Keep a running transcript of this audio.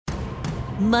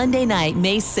Monday night,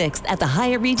 May 6th at the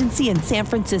Hyatt Regency in San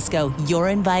Francisco. You're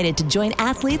invited to join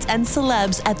athletes and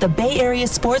celebs at the Bay Area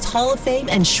Sports Hall of Fame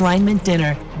Enshrinement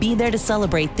Dinner. Be there to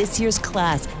celebrate this year's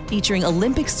class, featuring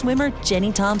Olympic swimmer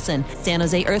Jenny Thompson, San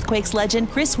Jose Earthquakes legend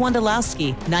Chris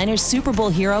Wondolowski, Niners Super Bowl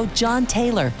hero John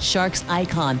Taylor, Sharks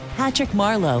icon Patrick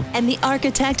Marleau, and the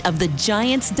architect of the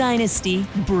Giants dynasty,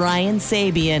 Brian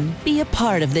Sabian. Be a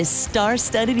part of this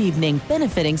star-studded evening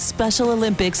benefiting Special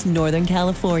Olympics Northern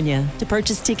California. To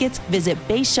purchase tickets, visit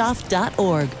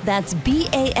bashoff.org. That's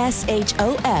BASHOF.org.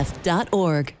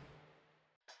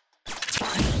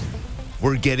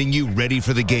 We're getting you ready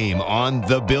for the game on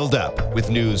The Build-Up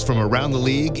with news from around the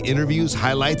league, interviews,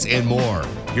 highlights, and more.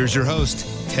 Here's your host,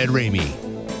 Ted Ramey.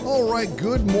 All right,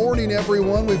 good morning,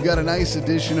 everyone. We've got a nice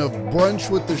edition of Brunch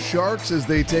with the Sharks as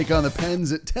they take on the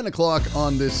Pens at 10 o'clock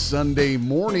on this Sunday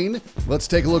morning. Let's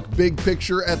take a look big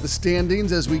picture at the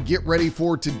standings as we get ready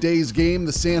for today's game.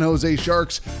 The San Jose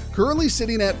Sharks currently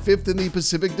sitting at 5th in the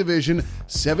Pacific Division,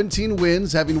 17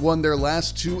 wins, having won their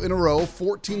last 2 in a row,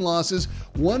 14 losses,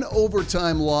 1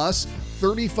 overtime loss,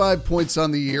 35 points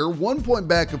on the year, 1 point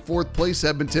back of 4th place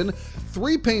Edmonton,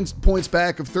 3 points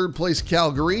back of 3rd place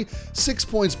Calgary, 6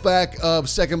 points back of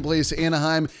 2nd place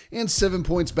Anaheim, and 7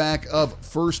 points back of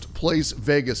 1st place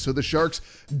Vegas. So the Sharks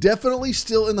definitely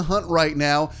still in the hunt right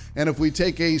now. And if we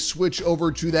take a switch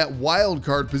over to that wild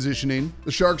card positioning,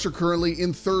 the Sharks are currently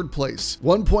in 3rd place,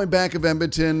 1 point back of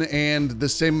Edmonton and the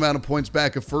same amount of points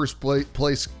back of 1st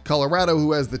place Colorado,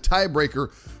 who has the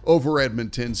tiebreaker over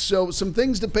Edmonton. So some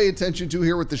things to pay attention to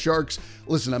here with the Sharks.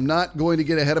 Listen, I'm not going to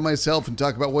get ahead of myself and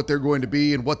talk about what they're going to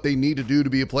be and what they need to do to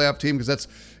be a playoff team, because that's,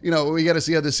 we got to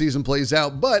see how the season plays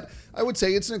out. But I would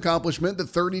say it's an accomplishment that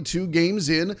 32 games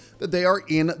in, that they are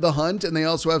in the hunt, and they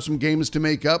also have some games to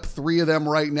make up, 3 of them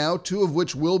right now, 2 of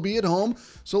which will be at home.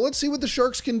 So let's see what the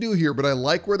Sharks can do here. But I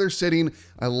like where they're sitting.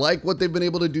 I like what they've been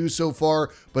able to do so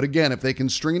far. But again, if they can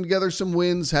string together some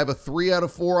wins, have a 3 out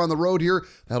of 4 on the road here,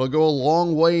 that'll go a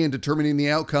long way in determining the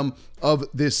outcome of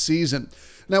this season.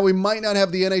 Now, we might not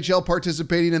have the NHL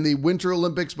participating in the Winter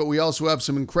Olympics, but we also have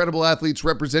some incredible athletes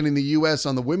representing the U.S.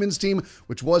 on the women's team,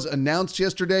 which was announced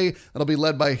yesterday. That'll be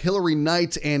led by Hillary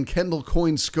Knight and Kendall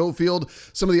Coyne-Schofield.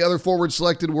 Some of the other forwards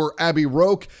selected were Abby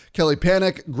Roque, Kelly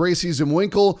Panik, Gracie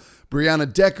Zumwinkle,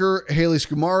 Brianna Decker, Haley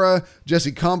Skumara,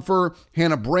 Jessie Comfer,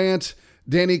 Hannah Brandt,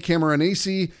 Danny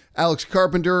Cameronesi, Alex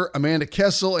Carpenter, Amanda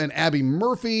Kessel, and Abby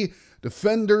Murphy.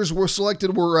 Defenders were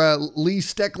selected were Lee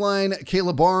Steckline,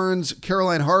 Kayla Barnes,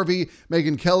 Caroline Harvey,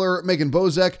 Megan Keller, Megan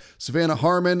Bozek, Savannah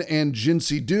Harmon, and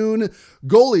Jinsey Dune.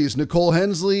 Goalies, Nicole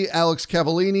Hensley, Alex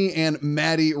Cavallini, and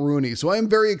Maddie Rooney. So I am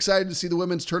very excited to see the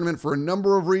women's tournament for a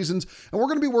number of reasons, and we're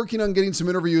going to be working on getting some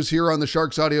interviews here on the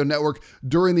Sharks Audio Network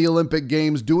during the Olympic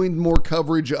Games, doing more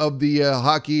coverage of the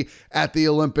hockey at the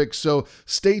Olympics. So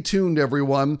stay tuned,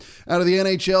 everyone. Out of the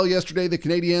NHL yesterday, the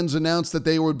Canadiens announced that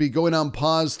they would be going on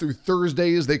pause through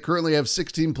Thursdays. They currently have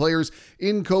 16 players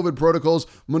in COVID protocols.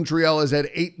 Montreal has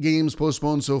had 8 games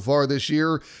postponed so far this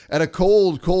year. At a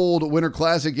cold Winter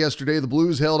Classic yesterday, the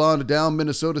Blues held on to down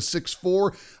Minnesota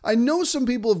 6-4. I know some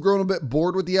people have grown a bit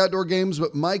bored with the outdoor games,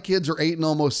 but my kids are 8 and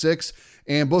almost 6,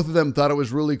 and both of them thought it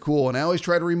was really cool. And I always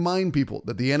try to remind people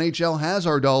that the NHL has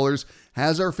our dollars,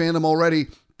 has our fandom already.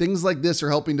 Things like this are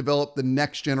helping develop the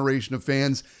next generation of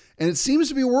fans, and it seems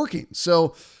to be working.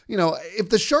 So, if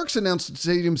the Sharks announced a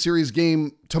Stadium Series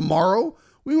game tomorrow,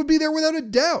 we would be there without a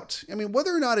doubt. I mean,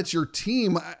 whether or not it's your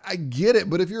team, I get it.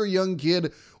 But if you're a young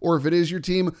kid or if it is your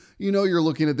team, you're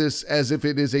looking at this as if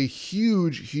it is a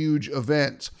huge, huge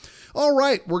event. All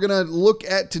right, we're going to look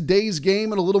at today's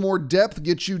game in a little more depth,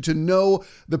 get you to know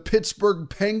the Pittsburgh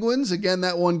Penguins. Again,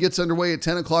 that one gets underway at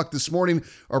 10 o'clock this morning.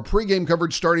 Our pregame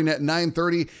coverage starting at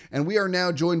 9:30, and we are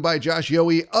now joined by Josh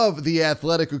Yohe of The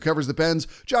Athletic, who covers the Pens.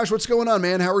 Josh, what's going on,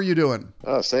 man? How are you doing?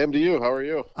 Same to you. How are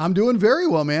you? I'm doing very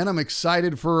well, man. I'm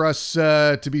excited for us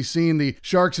to be seeing the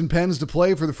Sharks and Pens to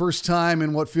play for the first time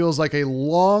in what feels like a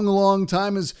long, long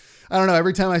time. I don't know,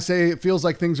 every time I say it feels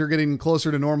like things are getting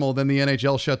closer to normal, then the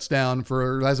NHL shuts down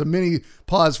as a mini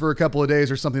pause for a couple of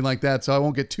days or something like that. So I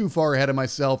won't get too far ahead of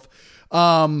myself.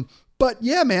 But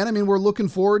yeah, man, I mean, we're looking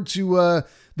forward to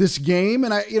this game.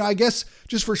 And I guess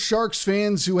just for Sharks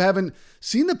fans who haven't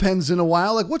seen the Pens in a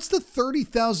while, like what's the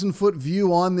 30,000 foot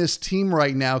view on this team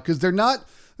right now? Because they're not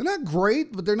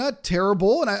great, but they're not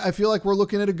terrible. And I feel like we're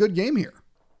looking at a good game here.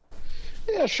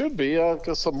 Yeah, it should be.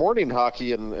 Because some morning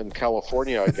hockey in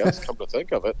California, I guess, come to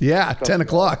think of it. Yeah, 10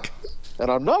 o'clock. And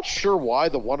I'm not sure why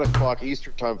the 1 o'clock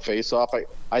Eastern time face-off.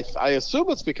 I assume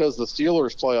it's because the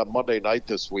Steelers play on Monday night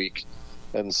this week.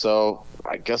 And so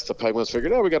I guess the Penguins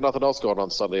figured, we got nothing else going on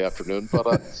Sunday afternoon.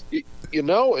 But,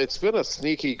 it's been a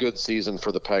sneaky good season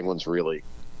for the Penguins, really.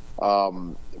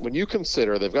 When you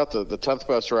consider they've got the 10th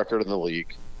best record in the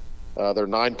league, they're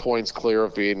 9 points clear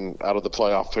of being out of the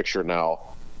playoff picture now.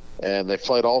 And they've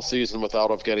played all season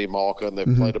without Evgeny Malkin.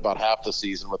 They've played about half the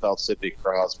season without Sidney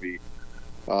Crosby.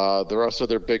 The rest of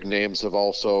their big names have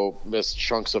also missed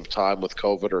chunks of time with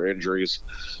COVID or injuries.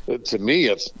 To me,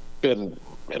 it's been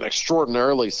an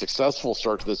extraordinarily successful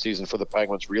start to the season for the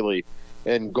Penguins, really.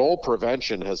 And goal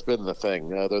prevention has been the thing.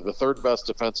 They're the third best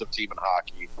defensive team in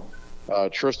hockey.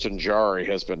 Tristan Jarry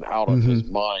has been out of his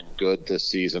mind good this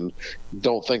season.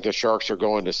 Don't think the Sharks are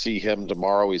going to see him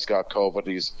tomorrow. He's got COVID.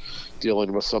 He's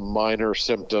dealing with some minor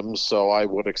symptoms, so I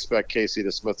would expect Casey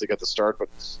DeSmith to get the start.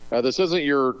 But this isn't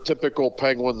your typical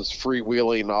Penguins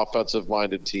freewheeling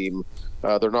offensive-minded team.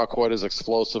 They're not quite as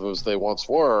explosive as they once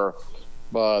were,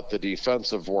 but the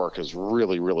defensive work has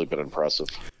really, really been impressive.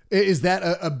 Is that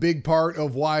a big part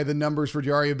of why the numbers for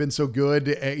Jarry have been so good?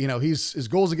 His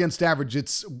goals against average,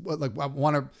 it's like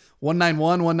 191,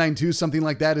 192, something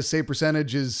like that. His save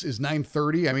percentage is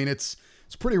 930. I mean, it's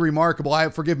pretty remarkable.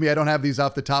 Forgive me, I don't have these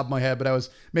off the top of my head, but I was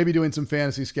maybe doing some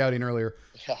fantasy scouting earlier.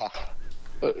 Yeah.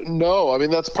 No, I mean,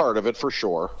 that's part of it for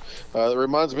sure. It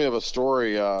reminds me of a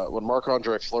story when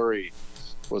Marc-Andre Fleury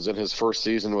was in his first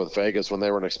season with Vegas when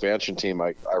they were an expansion team.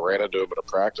 I ran into him at a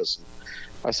practice.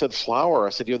 I said, Flower,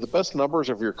 you have the best numbers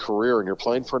of your career and you're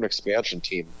playing for an expansion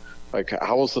team. Like,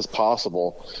 how is this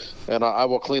possible? And I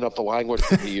will clean up the language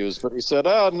that he used, but he said,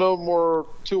 no more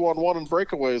 2-on-1 and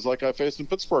breakaways like I faced in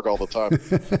Pittsburgh all the time.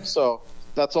 So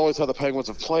that's always how the Penguins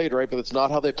have played, right? But it's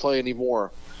not how they play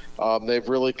anymore. They've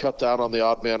really cut down on the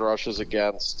odd man rushes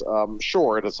against.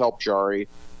 Sure, it has helped Jarry.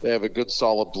 They have a good,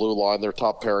 solid blue line. Their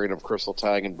top pairing of Crystal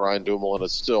Tang and Brian Dumoulin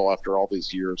is still, after all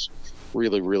these years,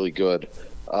 really, really good.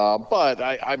 But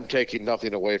I'm taking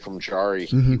nothing away from Jarry.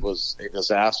 He was a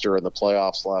disaster in the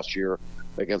playoffs last year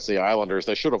against the Islanders.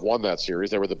 They should have won that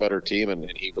series. They were the better team,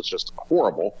 and he was just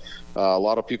horrible. A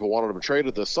lot of people wanted him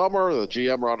traded this summer. The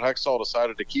GM, Ron Hextall,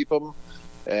 decided to keep him,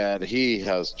 and he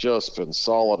has just been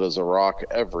solid as a rock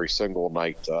every single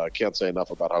night. Can't say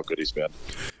enough about how good he's been.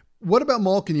 What about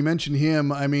Malkin? You mentioned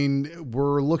him. I mean,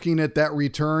 we're looking at that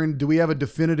return. Do we have a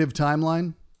definitive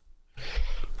timeline?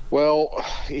 Well,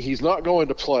 he's not going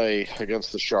to play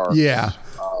against the Sharks. Yeah.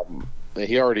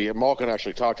 Malkin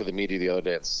actually talked to the media the other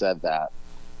day and said that.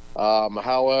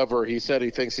 However, he said he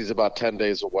thinks he's about 10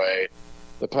 days away.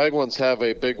 The Penguins have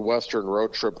a big Western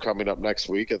road trip coming up next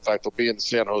week. In fact, they'll be in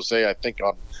San Jose, I think,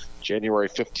 on January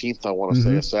 15th, I want to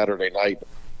say, a Saturday night.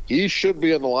 He should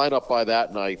be in the lineup by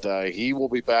that night. He will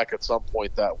be back at some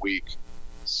point that week.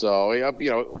 So, I've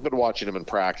been watching him in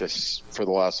practice for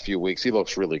the last few weeks. He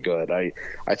looks really good.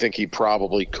 I think he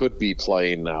probably could be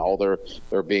playing now.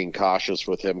 They're being cautious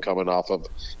with him coming off of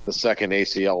the second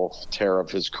ACL tear of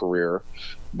his career.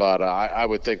 But I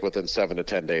would think within 7 to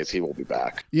 10 days he will be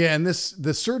back. Yeah, and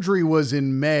the surgery was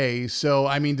in May. So,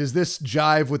 I mean, does this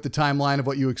jive with the timeline of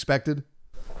what you expected?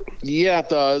 Yeah, it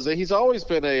does. He's always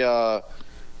been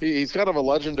he's kind of a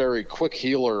legendary quick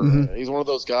healer. He's one of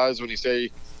those guys when you say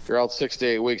you're out 6 to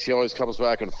 8 weeks, he always comes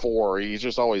back in 4. He's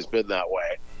just always been that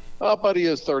way. But he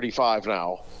is 35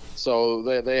 now. So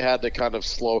they had to kind of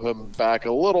slow him back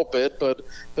a little bit. But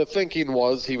the thinking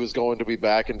was he was going to be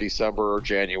back in December or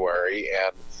January.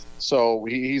 And so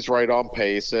he's right on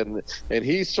pace. And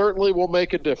he certainly will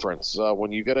make a difference.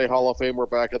 When you get a Hall of Famer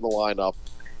back in the lineup,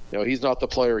 he's not the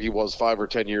player he was 5 or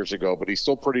 10 years ago, but he's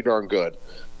still pretty darn good.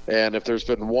 And if there's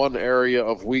been one area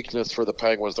of weakness for the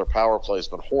Penguins, their power play has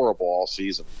been horrible all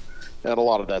season. And a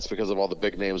lot of that's because of all the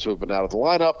big names who have been out of the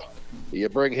lineup. You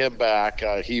bring him back,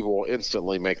 he will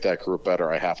instantly make that group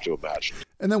better, I have to imagine.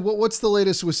 And then what's the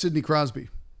latest with Sidney Crosby?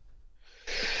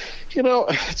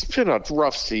 It's been a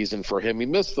rough season for him. He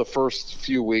missed the first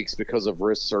few weeks because of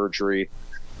wrist surgery.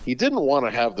 He didn't want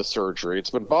to have the surgery. It's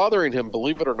been bothering him,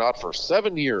 believe it or not, for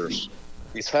 7 years.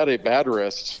 He's had a bad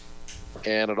wrist.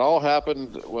 And it all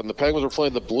happened when the Penguins were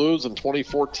playing the Blues in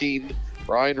 2014.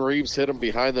 Ryan Reeves hit him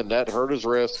behind the net, hurt his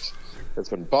wrist. It's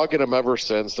been bugging him ever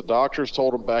since. The doctors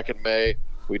told him back in May,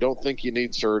 we don't think you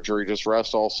need surgery, just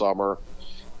rest all summer.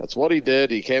 That's what he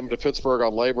did. He came to Pittsburgh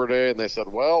on Labor Day, and they said,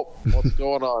 well, what's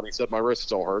going on? He said, my wrist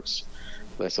still hurts.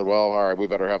 They said, well, all right, we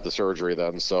better have the surgery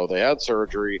then. So they had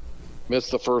surgery,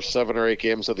 missed the first 7 or 8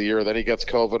 games of the year. Then he gets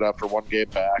COVID after 1 game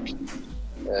back.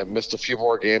 And missed a few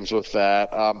more games with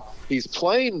that. He's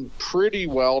playing pretty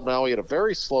well now. He had a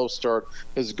very slow start.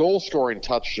 His goal-scoring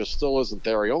touch just still isn't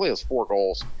there. He only has 4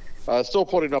 goals. Still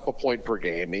putting up a point per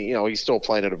game. He's still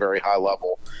playing at a very high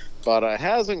level, but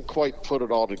hasn't quite put it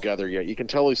all together yet. You can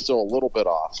tell he's still a little bit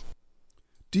off.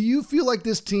 Do you feel like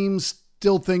this team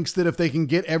still thinks that if they can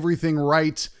get everything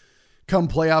right come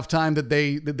playoff time, that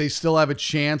they still have a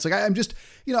chance? Like I'm just,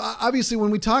 obviously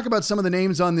when we talk about some of the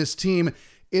names on this team,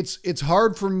 it's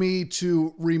hard for me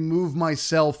to remove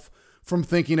myself from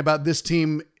thinking about this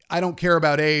team. I don't care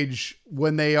about age.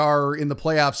 When they are in the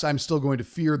playoffs, I'm still going to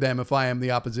fear them if I am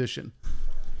the opposition.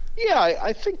 Yeah,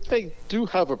 I think they do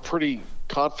have a pretty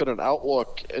confident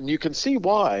outlook, and you can see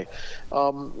why.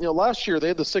 Last year they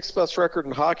had the 6th best record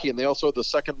in hockey, and they also had the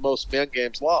 2nd most man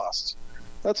games lost.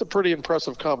 That's a pretty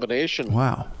impressive combination.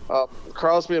 Wow.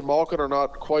 Crosby and Malkin are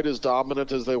not quite as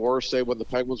dominant as they were, say, when the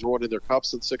Penguins were winning their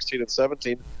cups in 16 and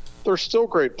 17. They're still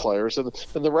great players, and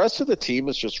the rest of the team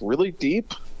is just really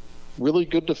deep, really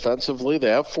good defensively. They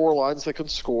have 4 lines that can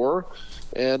score,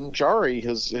 and Jarry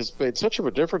has made such of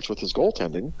a difference with his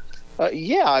goaltending.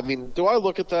 Do I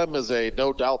look at them as a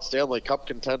no-doubt Stanley Cup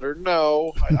contender?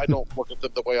 No, I don't look at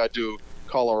them the way I do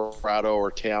Colorado or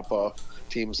Tampa,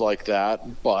 teams like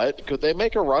that. But could they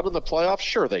make a run in the playoffs?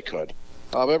 Sure they could.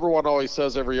 Everyone always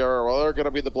says every year, well, they're going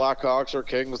to be the Blackhawks or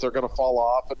Kings, they're going to fall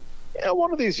off. And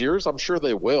one of these years, I'm sure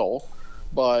they will.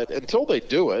 But until they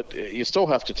do it, you still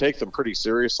have to take them pretty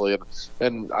seriously.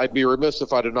 And I'd be remiss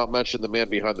if I did not mention the man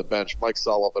behind the bench, Mike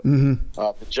Sullivan.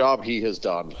 The job he has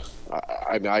done.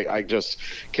 I just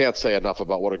can't say enough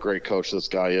about what a great coach this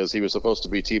guy is. He was supposed to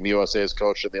be Team USA's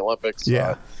coach in the Olympics.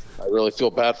 Yeah. I really feel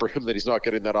bad for him that he's not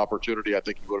getting that opportunity. I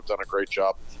think he would have done a great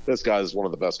job. This guy is one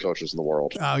of the best coaches in the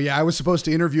world. Oh, yeah. I was supposed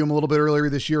to interview him a little bit earlier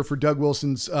this year for Doug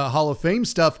Wilson's Hall of Fame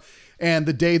stuff. And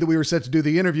the day that we were set to do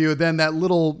the interview, then that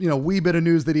little, wee bit of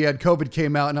news that he had COVID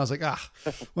came out, and I was like,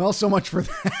 well, so much for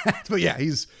that. But yeah,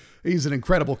 he's an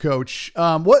incredible coach.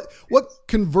 What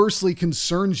conversely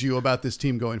concerns you about this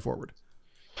team going forward?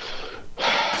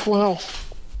 Well,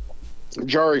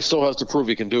 Jarry still has to prove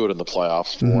he can do it in the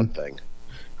playoffs, for one thing.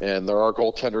 And there are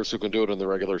goaltenders who can do it in the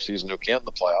regular season who can't in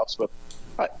the playoffs. But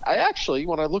I actually,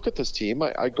 when I look at this team,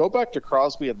 I go back to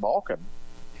Crosby and Malkin.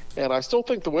 And I still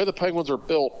think the way the Penguins are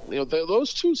built,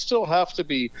 those two still have to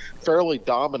be fairly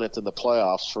dominant in the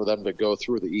playoffs for them to go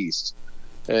through the East.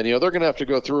 And, they're going to have to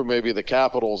go through maybe the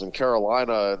Capitals and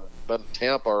Carolina and then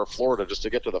Tampa or Florida just to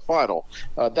get to the final.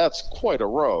 That's quite a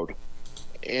road.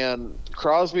 And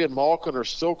Crosby and Malkin are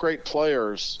still great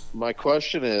players. My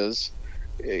question is,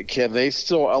 can they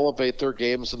still elevate their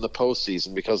games in the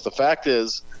postseason? Because the fact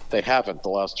is, they haven't the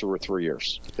last 2 or 3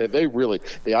 years. They really,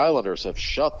 the Islanders have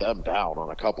shut them down on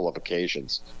a couple of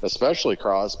occasions, especially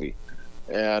Crosby.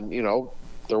 And,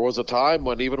 there was a time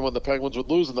when even when the Penguins would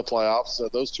lose in the playoffs,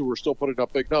 those two were still putting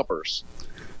up big numbers.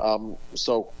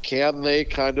 So can they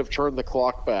kind of turn the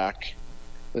clock back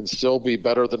and still be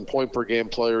better than point-per-game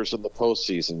players in the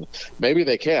postseason? Maybe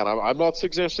they can. I'm not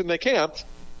suggesting they can't,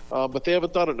 but they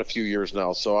haven't done it in a few years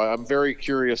now. So I'm very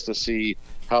curious to see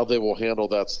how they will handle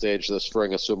that stage this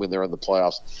spring, assuming they're in the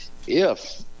playoffs.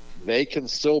 If they can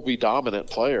still be dominant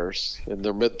players in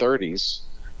their mid-30s,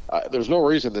 there's no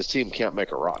reason this team can't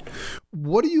make a run.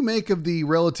 What do you make of the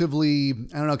relatively,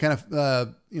 kind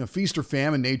of, feast or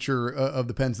famine nature of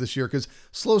the Pens this year? Because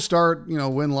slow start,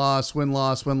 win-loss,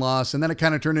 win-loss, win-loss, and then it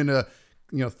kind of turned into,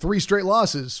 3 straight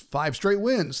losses, 5 straight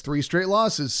wins, 3 straight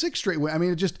losses, 6 straight wins. I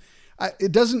mean,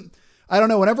 it doesn't. I don't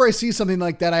know. Whenever I see something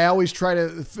like that, I always try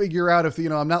to figure out if,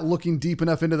 I'm not looking deep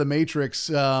enough into the matrix.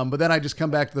 But then I just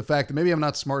come back to the fact that maybe I'm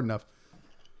not smart enough.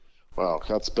 Well,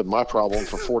 that's been my problem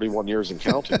for 41 years and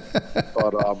counting.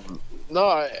 But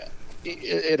no,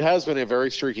 it has been a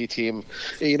very streaky team.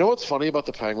 You know what's funny about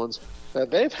the Penguins?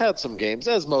 They've had some games,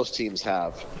 as most teams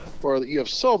have, where you have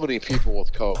so many people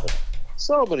with COVID,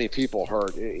 so many people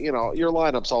hurt. Your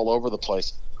lineup's all over the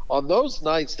place. On those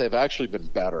nights, they've actually been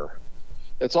better.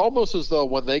 It's almost as though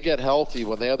when they get healthy,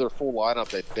 when they have their full lineup,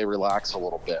 they relax a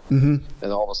little bit. And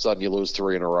all of a sudden you lose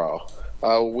 3 in a row.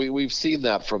 We've seen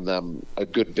that from them a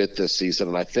good bit this season,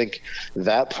 and I think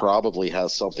that probably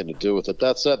has something to do with it.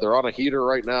 That said, they're on a heater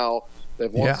right now.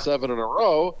 They've won 7 in a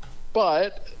row,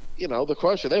 but the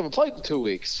question, they haven't played in 2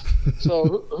 weeks.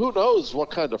 So who knows what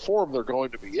kind of form they're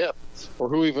going to be in, or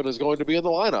who even is going to be in the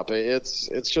lineup.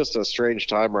 It's just a strange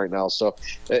time right now. So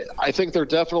I think they're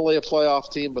definitely a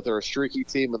playoff team, but they're a streaky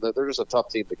team, and they're just a tough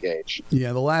team to gauge.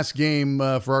 Yeah, the last game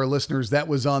for our listeners, that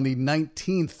was on the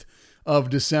 19th of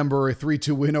December, a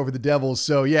 3-2 win over the Devils.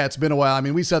 So yeah, it's been a while. I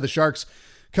mean, we saw the Sharks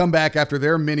come back after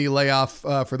their mini layoff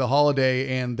for the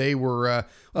holiday, and they were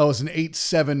it was an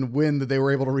 8-7 win that they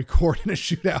were able to record in a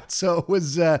shootout. So it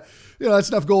was that's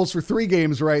enough goals for 3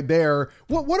 games right there.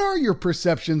 What are your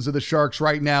perceptions of the Sharks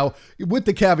right now, with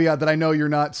the caveat that I know you're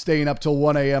not staying up till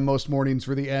 1 a.m. most mornings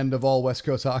for the end of all West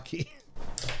Coast hockey?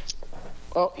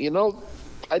 Well,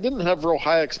 I didn't have real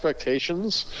high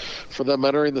expectations for them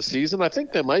entering the season. I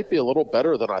think they might be a little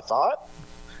better than I thought.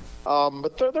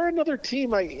 But they're another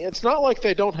team. It's not like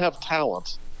they don't have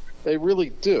talent. They really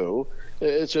do.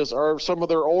 It's just, are some of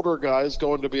their older guys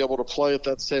going to be able to play at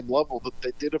that same level that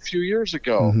they did a few years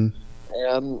ago? Mm-hmm.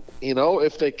 And,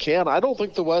 if they can, I don't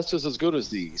think the West is as good as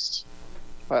the East.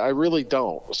 I really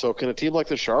don't. So can a team like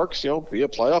the Sharks, be a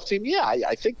playoff team? Yeah,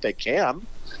 I think they can.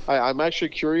 I'm actually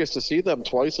curious to see them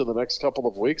twice in the next couple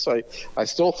of weeks. I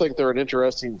still think they're an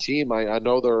interesting team. I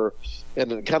know they're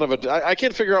in kind of I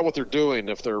can't figure out what they're doing,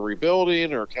 if they're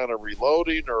rebuilding or kind of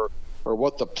reloading or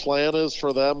what the plan is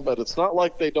for them, but it's not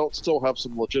like they don't still have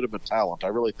some legitimate talent. I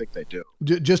really think they do.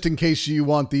 Just in case you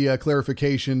want the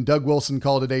clarification, Doug Wilson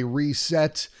called it a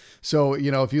reset. So,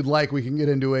 if you'd like, we can get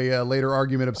into a later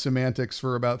argument of semantics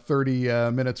for about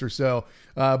 30 minutes or so,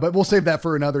 but we'll save that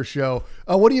for another show.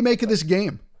 What do you make of this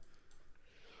game?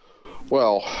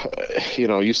 Well,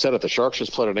 you said it, the Sharks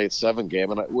just played an 8-7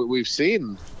 game, and we've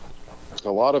seen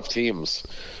a lot of teams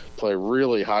play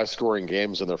really high-scoring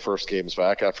games in their first games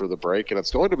back after the break, and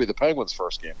it's going to be the Penguins'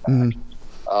 first game back.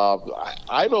 Mm-hmm.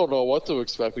 I don't know what to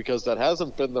expect because that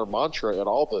hasn't been their mantra at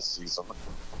all this season,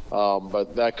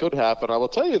 but that could happen. I will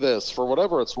tell you this, for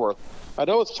whatever it's worth, I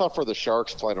know it's tough for the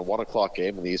Sharks playing a 1 o'clock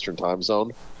game in the Eastern time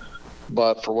zone,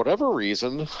 but for whatever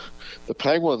reason, the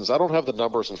Penguins, I don't have the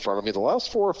numbers in front of me, the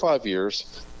last 4 or 5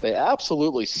 years, they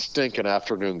absolutely stink in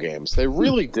afternoon games. They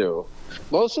really do.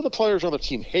 Most of the players on the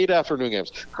team hate afternoon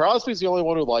games. Crosby's the only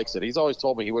one who likes it. He's always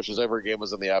told me he wishes every game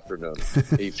was in the afternoon.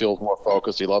 He feels more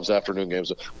focused. He loves afternoon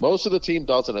games. Most of the team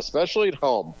doesn't, especially at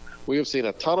home. We have seen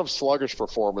a ton of sluggish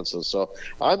performances. So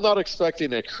I'm not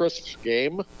expecting a crisp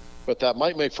game, but that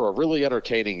might make for a really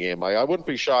entertaining game. I wouldn't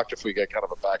be shocked if we get kind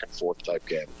of a back-and-forth type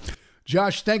game.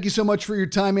 Josh, thank you so much for your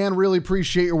time, man. Really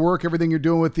appreciate your work, everything you're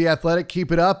doing with The Athletic.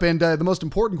 Keep it up. And the most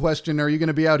important question, are you going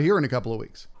to be out here in a couple of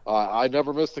weeks? I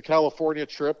never miss the California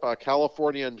trip.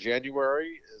 California in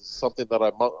January is something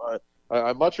that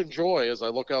I much enjoy as I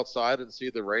look outside and see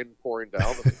the rain pouring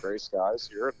down and the gray skies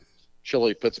here in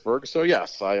chilly Pittsburgh. So,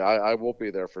 yes, I will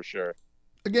be there for sure.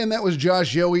 Again, that was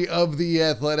Josh Yohe of The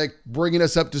Athletic, bringing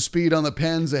us up to speed on the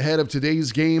Pens ahead of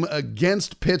today's game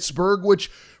against Pittsburgh, which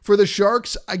for the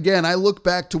Sharks, again, I look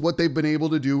back to what they've been able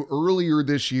to do earlier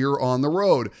this year on the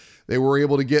road. They were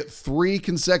able to get 3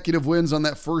 consecutive wins on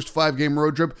that first 5-game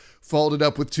road trip, followed it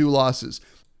up with 2 losses.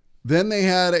 Then they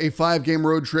had a 5-game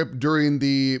road trip during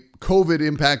the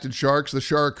COVID-impacted Sharks, the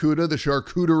Sharkuda, the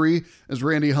Charcuterie, as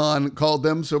Randy Hahn called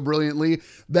them so brilliantly.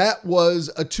 That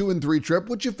was a 2-3 trip,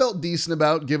 which you felt decent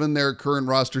about given their current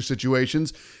roster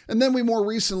situations. And then we more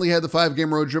recently had the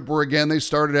 5-game road trip where, again, they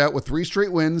started out with 3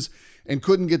 straight wins and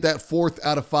couldn't get that 4th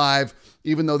out of 5,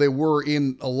 even though they were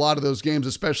in a lot of those games,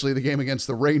 especially the game against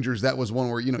the Rangers. That was one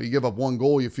where, you give up 1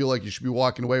 goal, you feel like you should be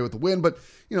walking away with the win, but,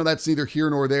 that's neither here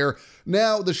nor there.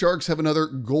 Now the Sharks have another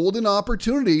golden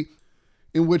opportunity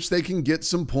in which they can get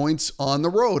some points on the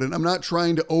road. And I'm not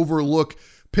trying to overlook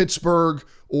Pittsburgh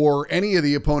or any of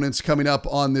the opponents coming up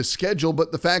on this schedule,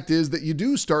 but the fact is that you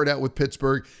do start out with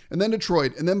Pittsburgh and then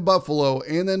Detroit and then Buffalo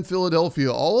and then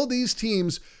Philadelphia. All of these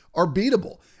teams are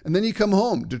beatable. And then you come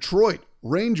home, Detroit,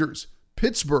 Rangers,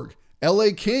 Pittsburgh, LA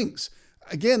Kings.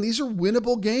 Again, these are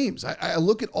winnable games. I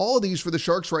look at all of these for the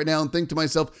Sharks right now and think to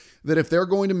myself that if they're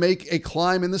going to make a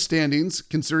climb in the standings,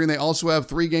 considering they also have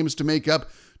 3 games to make up,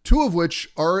 2 of which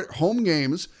are at home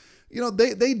games,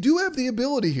 they do have the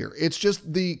ability here. It's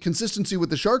just the consistency with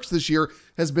the Sharks this year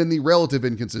has been the relative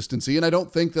inconsistency. And I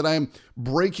don't think that I'm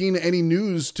breaking any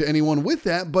news to anyone with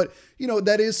that, but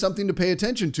that is something to pay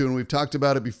attention to. And we've talked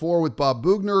about it before with Bob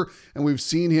Bugner, and we've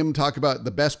seen him talk about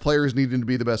the best players needing to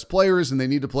be the best players, and they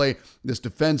need to play this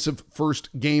defensive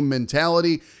first game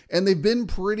mentality. And they've been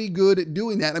pretty good at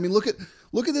doing that. I mean, look at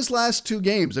this last 2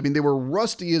 games. I mean, they were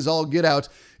rusty as all get out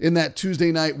in that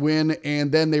Tuesday night win,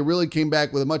 and then they really came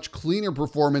back with a much cleaner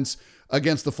performance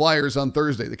against the Flyers on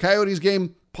Thursday. The Coyotes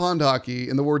game, pond hockey,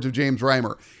 in the words of James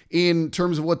Reimer. In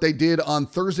terms of what they did on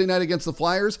Thursday night against the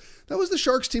Flyers, that was the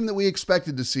Sharks team that we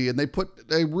expected to see, and they put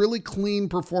a really clean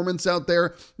performance out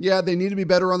there. Yeah, they need to be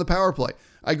better on the power play.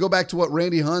 I go back to what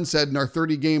Randy Hahn said in our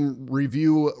 30-game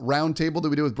review roundtable that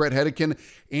we did with Brett Hedican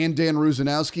and Dan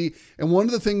Ruzanowski. And one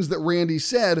of the things that Randy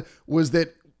said was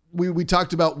that we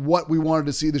talked about what we wanted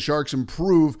to see the Sharks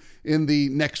improve in the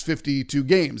next 52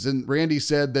 games. And Randy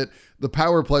said that the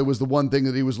power play was the one thing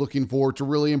that he was looking for to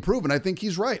really improve. And I think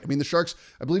he's right. I mean, the Sharks,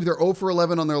 I believe they're 0 for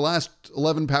 11 on their last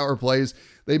 11 power plays.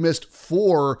 They missed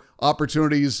 4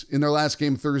 opportunities in their last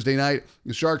game Thursday night.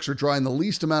 The Sharks are drawing the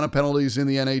least amount of penalties in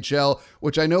the NHL,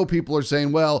 which I know people are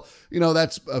saying, well,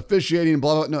 that's officiating and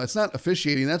blah, blah. No, it's not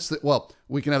officiating.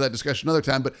 We can have that discussion another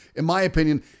time. But in my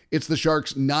opinion, it's the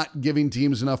Sharks not giving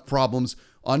teams enough problems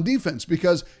on defense,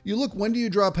 because you look, when do you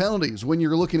draw penalties? When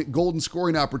you're looking at golden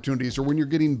scoring opportunities or when you're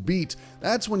getting beat.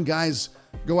 That's when guys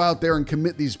go out there and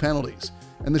commit these penalties.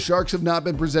 And the Sharks have not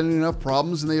been presenting enough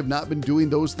problems, and they have not been doing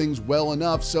those things well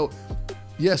enough. So,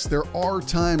 yes, there are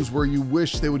times where you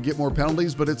wish they would get more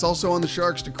penalties, but it's also on the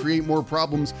Sharks to create more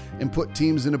problems and put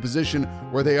teams in a position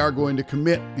where they are going to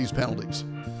commit these penalties.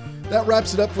 That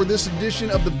wraps it up for this edition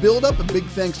of The Build-Up. A big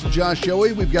thanks to Josh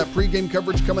Yohe. We've got pregame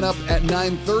coverage coming up at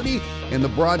 9:30, and the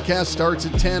broadcast starts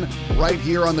at 10 right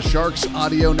here on the Sharks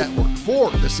Audio Network. For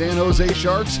the San Jose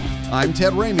Sharks, I'm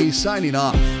Ted Ramey signing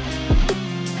off.